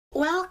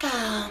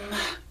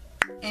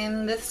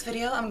in this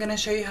video, I'm gonna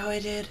show you how I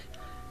did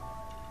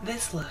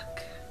this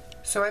look.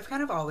 So I've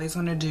kind of always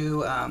wanted to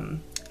do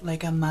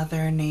like a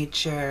Mother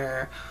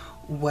Nature,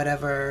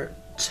 whatever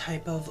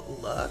type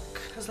of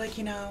look. Cause like,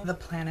 you know, the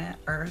planet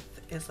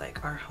Earth is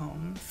like our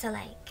home. So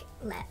like,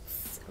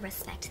 let's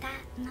respect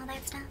that and all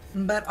that stuff.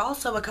 But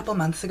also a couple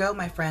months ago,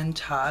 my friend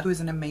Todd, who is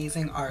an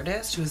amazing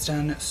artist who's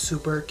done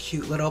super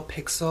cute little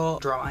pixel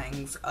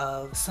drawings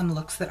of some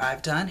looks that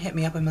I've done, hit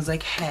me up and was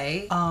like,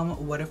 hey,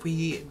 what if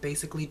we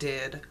basically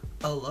did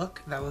a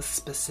look that was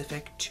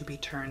specific to be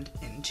turned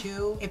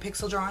into a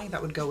pixel drawing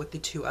that would go with the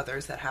two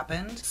others that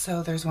happened.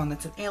 So there's one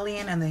that's an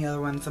alien and the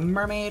other one's a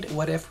mermaid.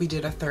 What if we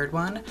did a third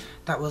one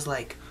that was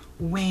like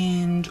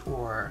wind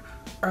or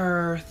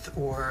earth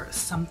or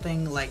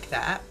something like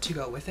that to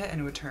go with it,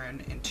 and it would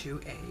turn into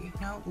a, you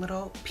know,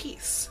 little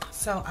piece.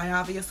 So I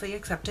obviously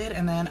accepted,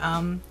 and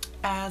then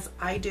as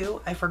I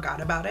do, I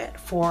forgot about it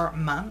for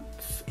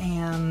months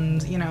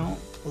and, you know,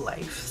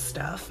 life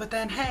stuff. But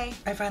then, hey,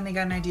 I finally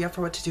got an idea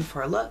for what to do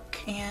for a look,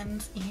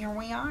 and here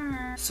we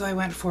are. So I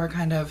went for a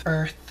kind of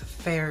earth,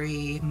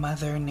 fairy,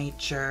 Mother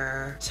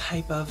Nature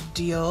type of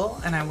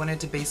deal, and I wanted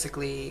to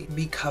basically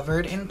be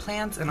covered in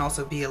plants and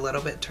also be a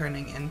little bit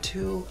turning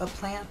into a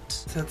plant.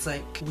 So it's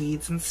like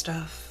weeds and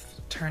stuff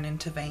turn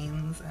into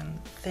veins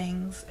and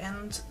things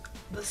and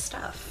the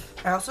stuff.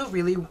 I also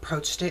really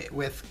approached it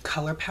with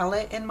color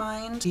palette in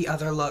mind. The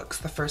other looks,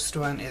 the first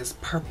one is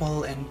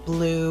purple and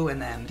blue,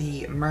 and then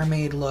the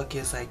mermaid look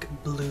is like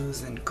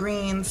blues and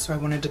greens. So I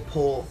wanted to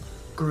pull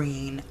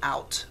green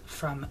out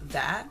from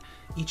that.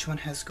 Each one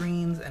has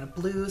greens and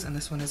blues, and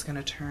this one is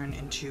gonna turn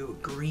into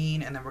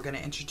green, and then we're gonna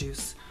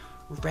introduce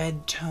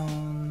red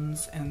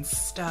tones and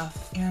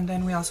stuff. And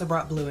then we also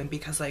brought blue in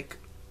because like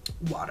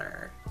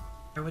water,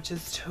 which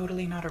is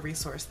totally not a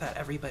resource that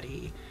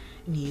everybody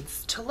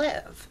needs to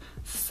live.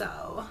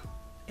 So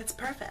it's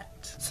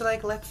perfect. So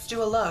like, let's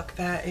do a look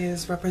that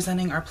is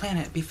representing our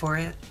planet before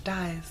it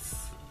dies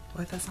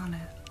with us on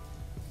it.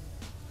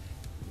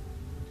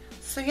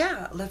 So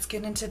yeah, let's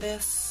get into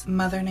this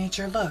Mother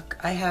Nature look.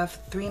 I have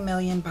 3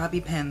 million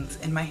bobby pins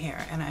in my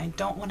hair, and I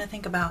don't want to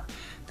think about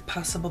the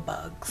possible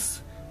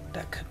bugs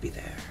that could be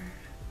there.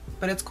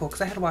 But it's cool because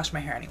I had to wash my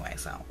hair anyway,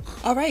 so.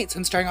 All right, so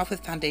I'm starting off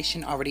with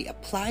foundation already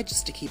applied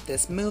just to keep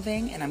this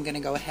moving, and I'm gonna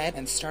go ahead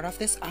and start off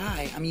this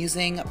eye. I'm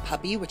using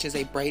Puppy, which is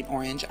a bright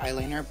orange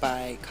eyeliner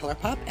by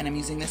ColourPop, and I'm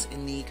using this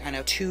in the kind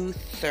of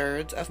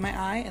 2/3 of my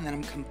eye, and then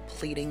I'm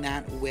completing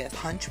that with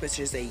Punch, which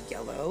is a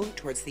yellow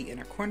towards the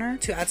inner corner.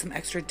 To add some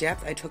extra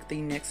depth, I took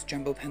the NYX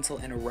Jumbo Pencil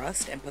in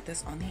Rust and put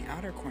this on the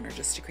outer corner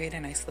just to create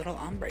a nice little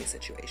ombre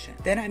situation.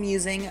 Then I'm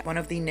using one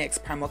of the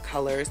NYX Primal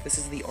Colors. This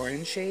is the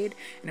orange shade,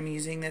 and I'm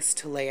using this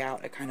to lay out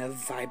a kind of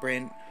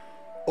vibrant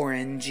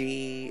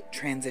orangey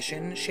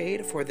transition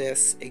shade for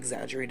this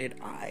exaggerated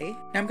eye.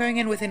 Now I'm going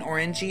in with an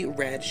orangey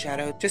red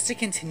shadow just to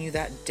continue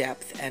that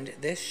depth and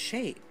this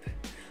shape.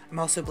 I'm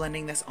also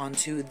blending this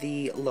onto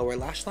the lower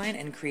lash line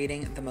and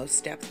creating the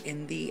most depth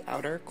in the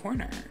outer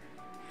corner.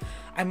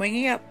 I'm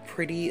winging it up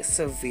pretty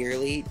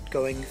severely,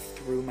 going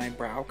through my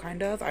brow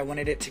kind of. I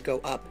wanted it to go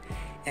up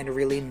and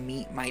really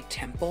meet my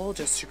temple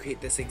just to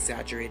create this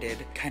exaggerated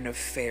kind of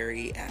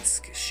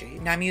fairy-esque shape.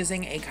 Now I'm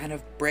using a kind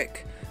of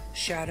brick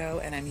shadow,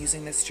 and I'm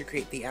using this to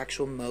create the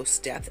actual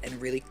most depth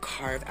and really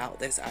carve out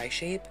this eye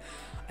shape.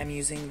 I'm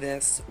using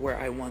this where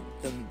I want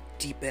the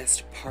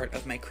deepest part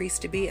of my crease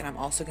to be, and I'm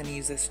also going to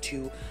use this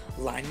to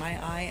line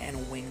my eye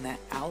and wing that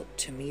out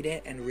to meet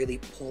it and really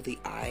pull the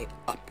eye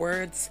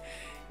upwards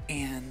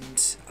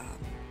and,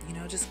 you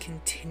know, just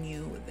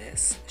continue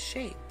this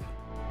shape.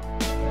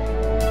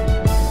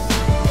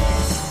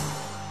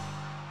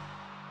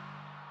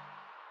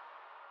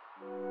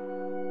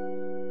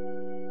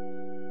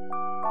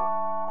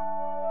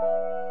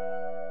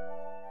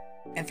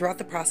 And throughout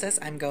the process,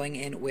 I'm going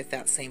in with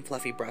that same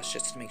fluffy brush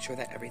just to make sure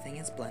that everything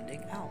is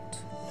blending out.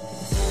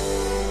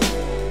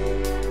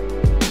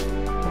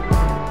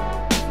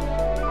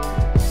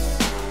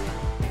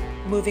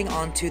 Moving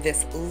on to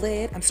this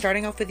lid, I'm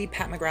starting off with the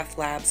Pat McGrath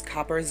Labs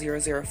Copper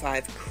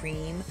 005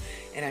 Cream,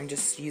 and I'm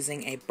just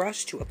using a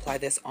brush to apply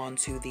this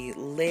onto the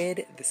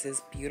lid. This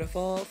is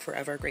beautiful,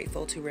 forever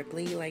grateful to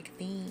Ripley, like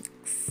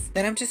thanks.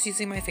 Then I'm just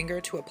using my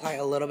finger to apply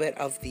a little bit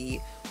of the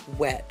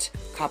wet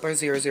Copper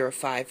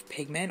 005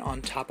 pigment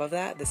on top of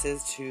that. This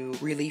is to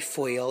really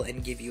foil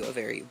and give you a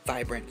very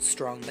vibrant,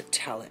 strong,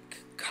 metallic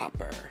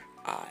copper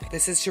eye.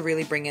 This is to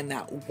really bring in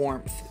that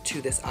warmth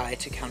to this eye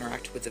to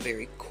counteract with a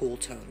very cool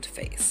toned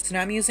face. So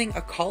now I'm using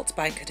Occult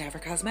by Cadaver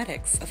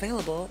Cosmetics,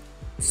 available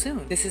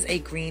soon. This is a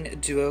green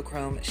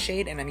duochrome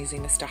shade, and I'm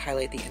using this to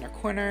highlight the inner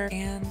corner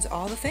and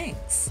all the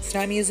things. So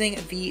now I'm using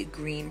the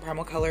green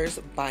Primal Colors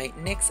by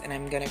NYX, and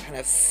I'm gonna kind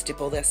of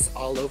stipple this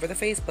all over the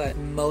face, but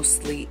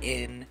mostly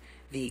in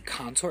the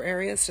contour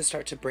areas to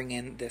start to bring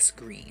in this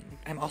green.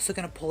 I'm also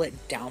gonna pull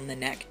it down the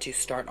neck to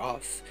start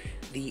off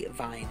the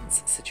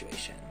vines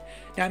situation.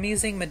 Now I'm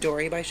using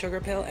Midori by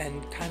Sugarpill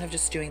and kind of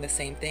just doing the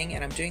same thing,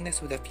 and I'm doing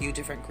this with a few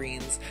different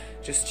greens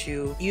just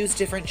to use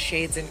different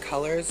shades and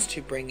colors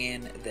to bring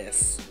in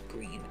this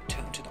green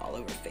tone to the all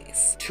over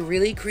face. To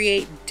really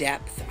create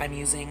depth, I'm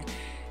using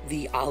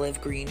the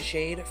olive green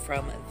shade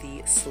from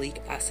the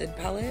Sleek Acid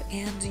palette.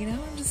 And you know,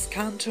 I'm just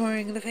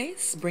contouring the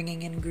face,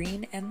 bringing in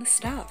green and the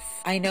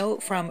stuff. I know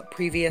from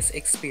previous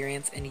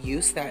experience and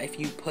use that if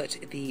you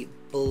put the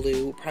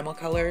blue Primal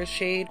Colors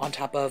shade on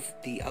top of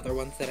the other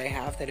ones that I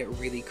have, that it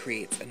really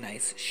creates a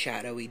nice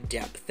shadowy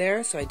depth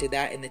there. So I did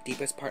that in the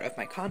deepest part of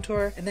my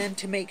contour. And then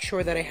to make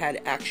sure that I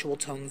had actual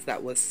tones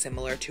that was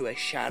similar to a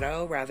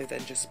shadow rather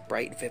than just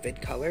bright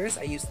vivid colors,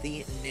 I used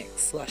the NYX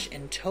Slush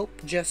and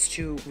Taupe just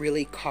to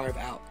really carve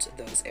out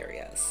those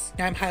areas.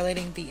 Now I'm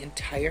highlighting the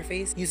entire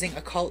face using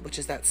Occult, which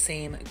is that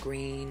same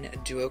green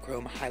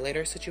duochrome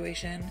highlighter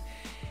situation.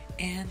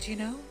 And you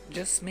know,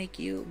 just make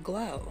you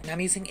glow. And I'm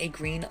using a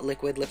green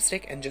liquid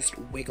lipstick and just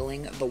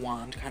wiggling the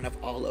wand kind of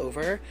all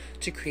over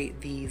to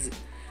create these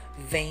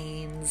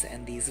veins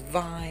and these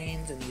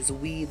vines and these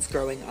weeds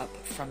growing up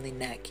from the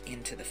neck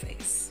into the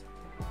face.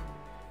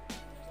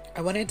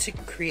 I wanted to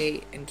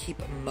create and keep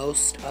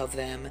most of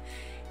them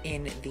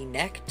in the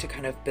neck to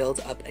kind of build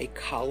up a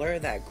collar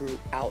that grew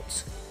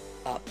out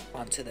up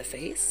onto the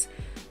face.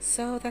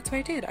 So that's what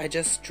I did. I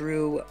just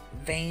drew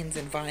veins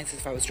and vines as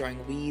if I was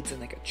drawing weeds in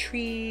like a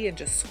tree and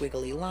just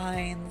squiggly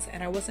lines,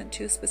 and I wasn't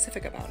too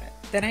specific about it.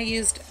 Then I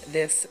used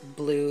this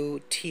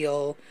blue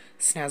teal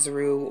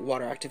Snazaroo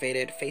water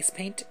activated face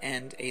paint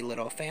and a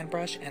little fan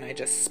brush, and I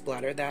just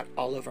splattered that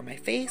all over my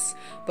face,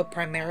 but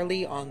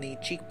primarily on the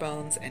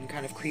cheekbones and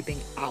kind of creeping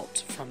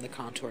out from the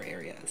contour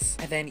areas.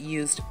 I then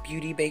used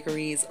Beauty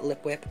Bakery's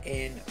Lip Whip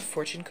in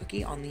Fortune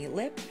Cookie on the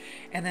lip,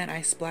 and then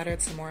I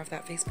splattered some more of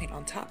that face paint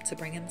on top to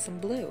bring in some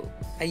blue.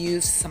 I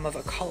used some of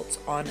Occult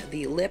on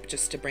the lip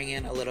just to bring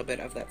in a little bit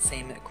of that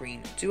same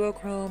green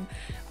duochrome.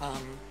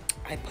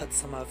 I put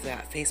some of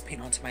that face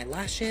paint onto my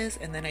lashes,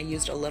 and then I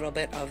used a little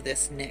bit of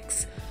this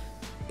NYX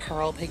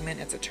Pearl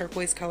pigment, it's a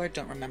turquoise color,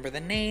 don't remember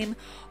the name,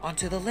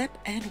 onto the lip,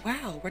 and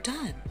wow, we're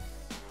done.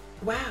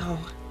 Wow,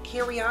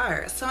 here we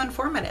are. So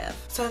informative.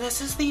 So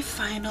this is the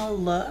final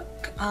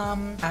look.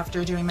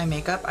 After doing my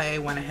makeup, I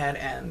went ahead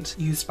and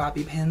used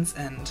bobby pins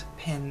and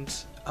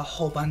pinned a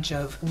whole bunch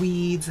of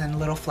weeds and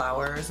little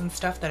flowers and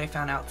stuff that I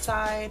found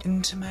outside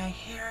into my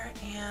hair,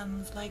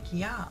 and like,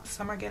 yeah,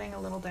 some are getting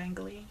a little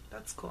dangly.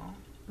 That's cool.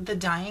 The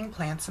dying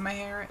plants in my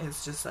hair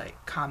is just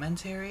like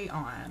commentary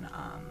on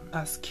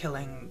us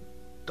killing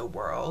the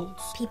world.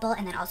 People,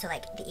 and then also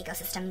like the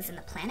ecosystems and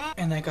the planet.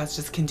 And like us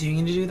just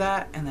continuing to do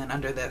that, and then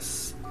under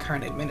this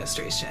current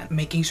administration,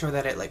 making sure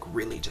that it like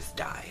really just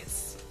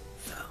dies.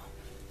 So.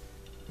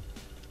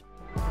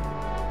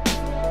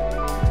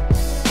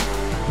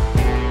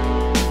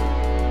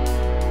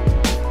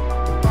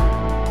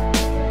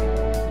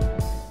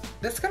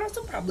 This could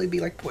also probably be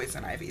like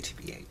poison ivy,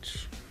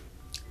 TBH.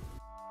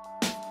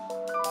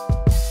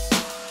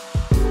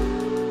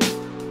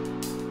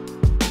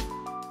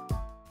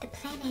 The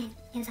planet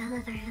is all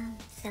of our own,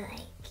 so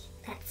like,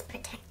 let's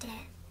protect it.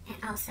 And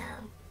also,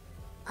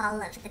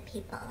 all of the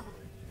people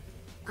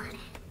on it.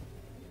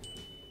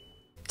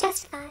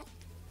 Just thought.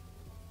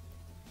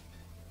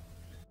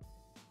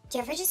 Do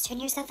you ever just turn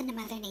yourself into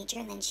Mother Nature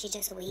and then she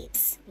just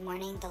weeps,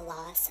 mourning the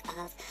loss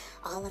of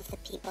all of the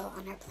people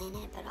on our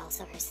planet, but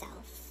also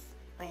herself?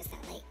 Or is that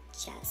like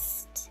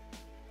just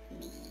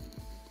me?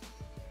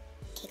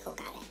 Kiko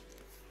got it.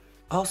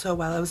 Also,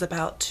 while I was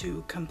about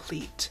to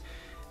complete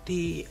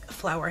the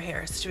flower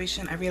hair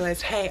situation, I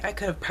realized, hey, I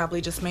could have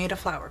probably just made a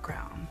flower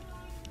crown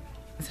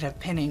instead of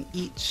pinning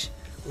each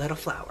little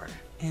flower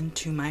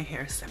into my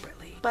hair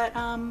separately. But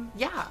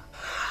yeah,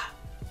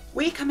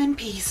 we come in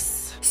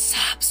peace.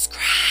 Subscribe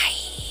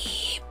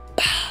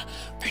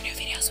for new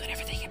videos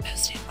whenever they get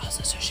posted.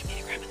 Also, social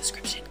media grab in the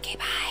description. Okay,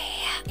 bye.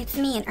 It's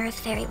me, an Earth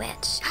Fairy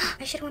Witch.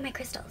 I should wear my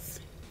crystals.